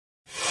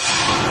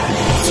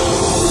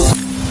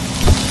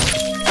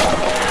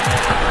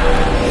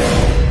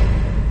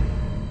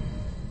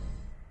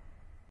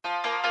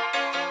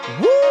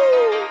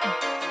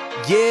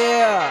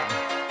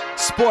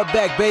sport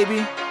back,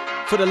 baby.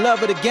 For the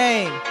love of the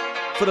game,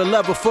 for the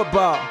love of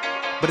football.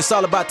 But it's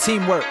all about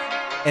teamwork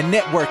and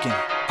networking.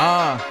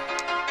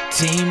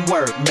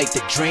 Teamwork make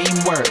the dream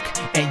work,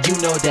 and you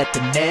know that the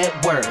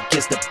network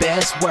is the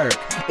best work.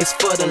 It's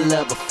for the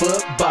love of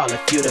football.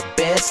 If you're the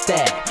best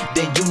at,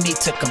 then you need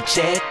to come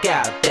check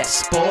out that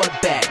sport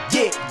bag.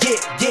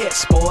 Yeah,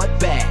 sport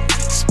bag,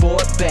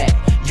 sport bag.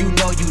 You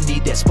know you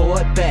need that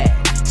sport bag,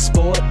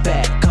 sport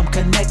bag. Come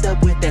connect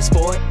up with that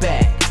sport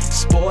bag,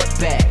 sport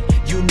bag.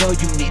 You know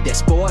you need that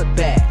sport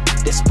bag,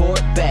 that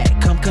sport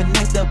bag. Come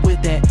connect up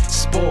with that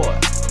sport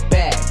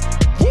bag.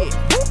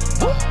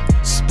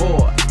 Yeah,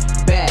 sport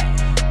bag.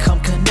 Come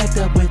connect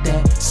up with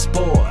that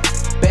sport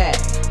bag.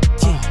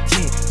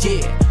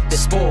 Yeah, the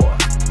sport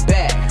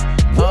bag.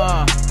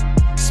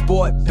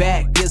 Sport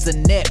bag is a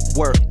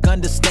network,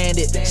 understand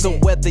it. So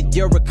whether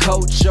you're a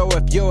coach or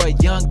if you're a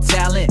young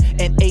talent,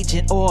 an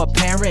agent or a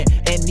parent,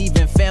 and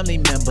even family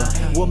member,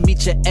 we'll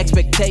meet your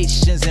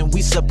expectations and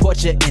we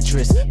support your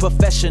interests.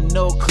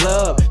 Professional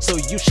club, so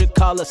you should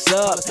call us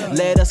up.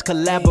 Let us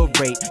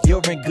collaborate,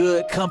 you're in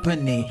good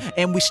company,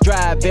 and we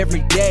strive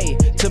every day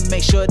to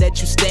make sure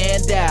that you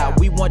stand out.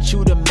 We want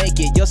you to make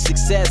it, your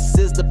success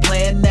is the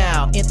plan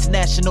now.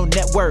 International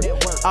network,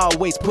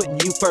 always putting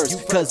you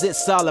first, cause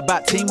it's all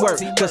about teamwork.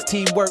 Cause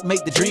teamwork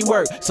make the dream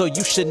work, so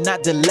you should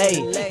not delay.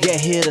 Yeah,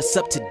 hit us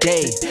up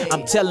today.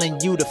 I'm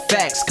telling you the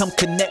facts. Come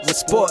connect with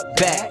sport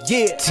back.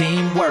 Yeah,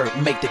 teamwork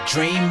make the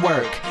dream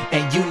work,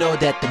 and you know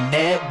that the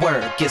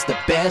network is the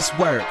best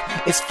work.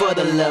 It's for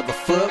the love of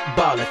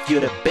football. If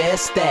you're the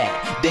best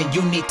at, then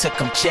you need to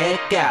come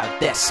check out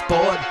that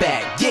sport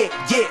bag.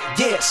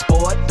 Yeah,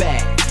 sport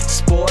bag,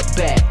 sport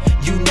bag.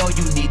 You know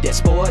you need that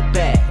sport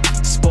bag,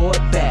 sport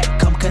bag.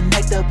 Come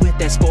connect up with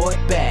that sport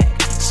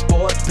bag,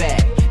 sport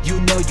bag. You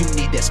know you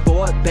need that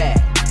sport bag,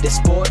 that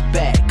sport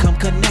bag. Come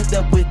connect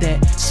up with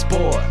that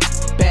sport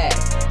bag.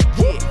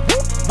 Yeah,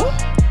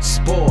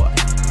 sport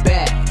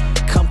bag.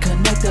 Come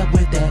connect up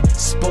with that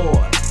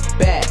sport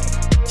bag.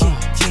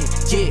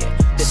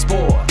 Yeah, the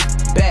sport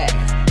bag.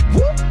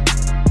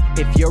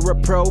 if you're a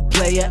pro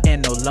player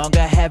and no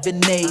longer have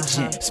an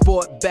agent,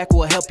 sport back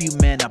will help you,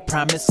 man, I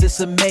promise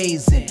it's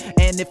amazing.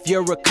 And if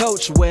you're a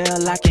coach,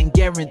 well, I can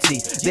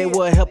guarantee they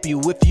will help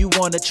you if you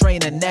want to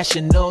train a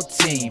national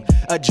team.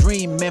 A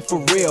dream, man, for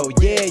real,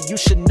 yeah, you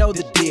should know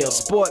the deal.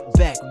 Sport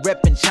back,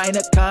 reppin'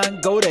 China,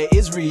 Congo to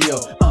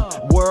Israel,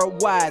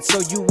 worldwide, so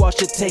you all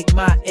should take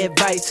my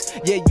advice.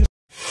 Yeah, you